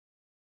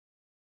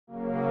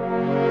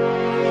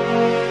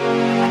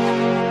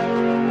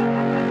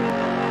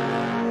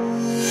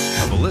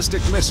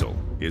ballistic missile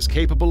is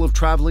capable of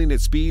traveling at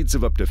speeds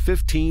of up to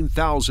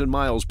 15,000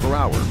 miles per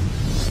hour,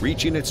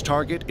 reaching its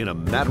target in a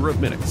matter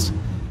of minutes.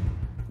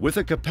 With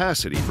a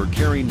capacity for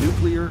carrying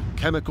nuclear,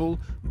 chemical,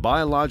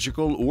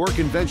 biological, or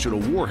conventional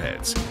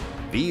warheads,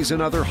 these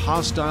and other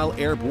hostile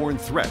airborne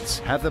threats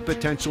have the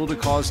potential to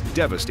cause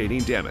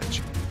devastating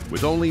damage.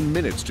 With only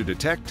minutes to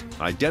detect,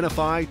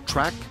 identify,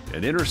 track,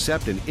 and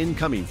intercept an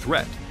incoming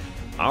threat,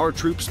 our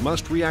troops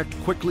must react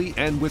quickly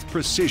and with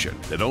precision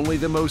that only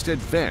the most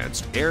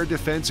advanced air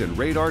defense and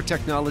radar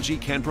technology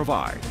can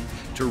provide.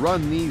 To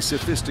run these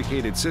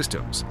sophisticated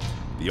systems,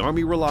 the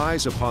Army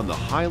relies upon the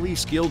highly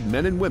skilled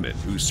men and women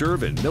who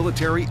serve in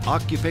military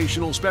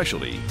occupational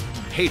specialty,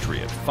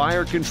 Patriot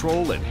Fire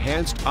Control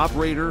Enhanced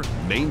Operator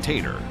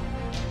Maintainer.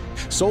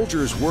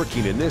 Soldiers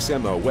working in this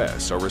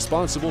MOS are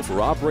responsible for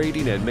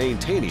operating and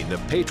maintaining the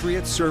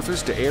Patriot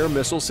surface-to-air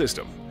missile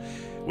system.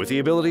 With the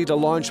ability to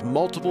launch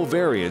multiple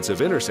variants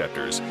of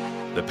interceptors,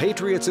 the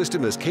Patriot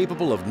system is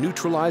capable of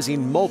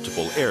neutralizing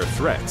multiple air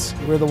threats.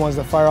 We're the ones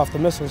that fire off the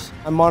missiles.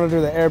 I monitor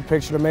the air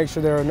picture to make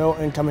sure there are no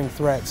incoming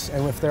threats,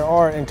 and if there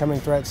are incoming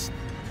threats,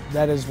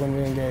 that is when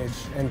we engage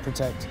and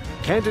protect.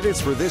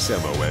 Candidates for this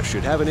MOS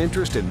should have an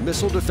interest in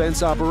missile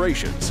defense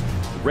operations,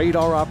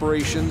 radar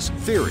operations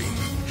theory,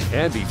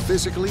 and be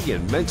physically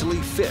and mentally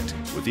fit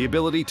with the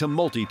ability to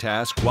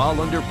multitask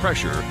while under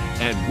pressure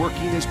and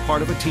working as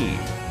part of a team.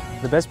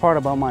 The best part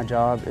about my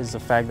job is the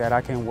fact that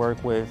I can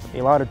work with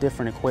a lot of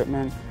different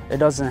equipment. It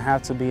doesn't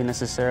have to be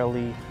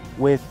necessarily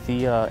with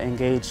the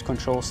engaged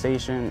control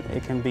station.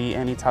 It can be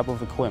any type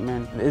of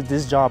equipment.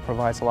 This job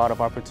provides a lot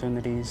of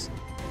opportunities.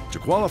 To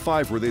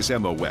qualify for this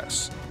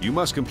MOS, you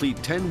must complete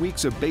 10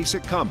 weeks of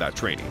basic combat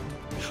training,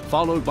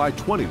 followed by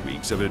 20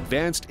 weeks of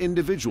advanced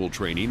individual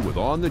training with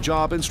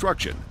on-the-job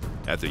instruction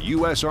at the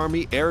U.S.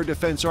 Army Air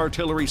Defense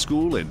Artillery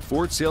School in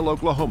Fort Sill,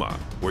 Oklahoma,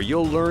 where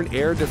you'll learn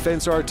air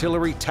defense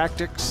artillery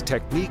tactics,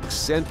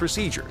 techniques, and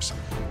procedures,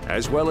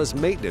 as well as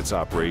maintenance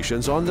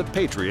operations on the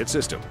Patriot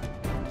system.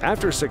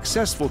 After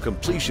successful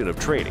completion of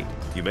training,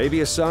 you may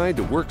be assigned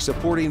to work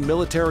supporting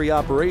military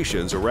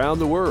operations around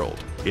the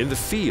world, in the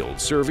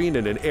field serving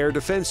in an air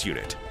defense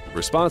unit,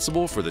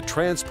 responsible for the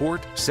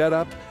transport,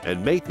 setup,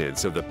 and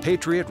maintenance of the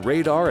Patriot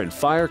radar and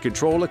fire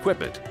control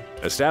equipment,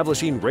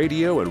 establishing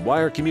radio and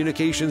wire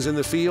communications in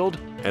the field,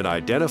 and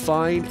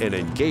identifying and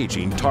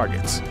engaging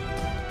targets.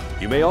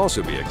 You may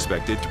also be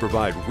expected to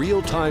provide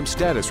real-time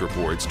status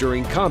reports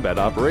during combat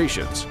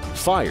operations,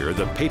 fire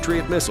the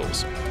Patriot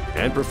missiles,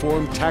 and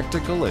perform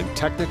tactical and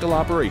technical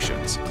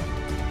operations.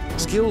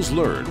 Skills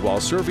learned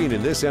while serving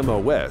in this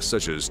MOS,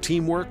 such as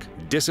teamwork,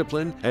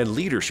 discipline, and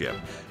leadership,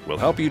 will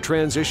help you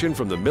transition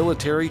from the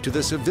military to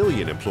the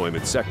civilian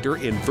employment sector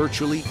in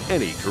virtually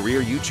any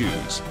career you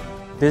choose.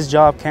 This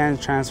job can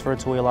transfer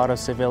to a lot of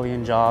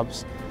civilian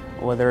jobs,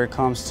 whether it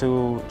comes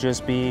to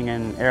just being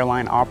an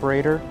airline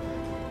operator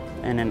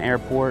in an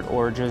airport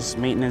or just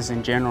maintenance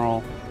in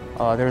general.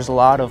 There's a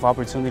lot of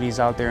opportunities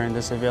out there in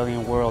the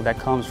civilian world that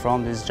comes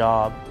from this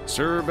job.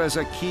 Serve as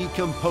a key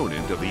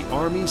component of the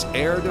Army's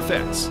air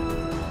defense.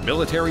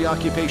 Military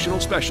occupational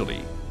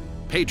specialty,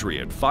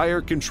 Patriot Fire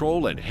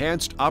Control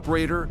Enhanced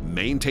Operator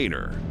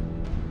Maintainer.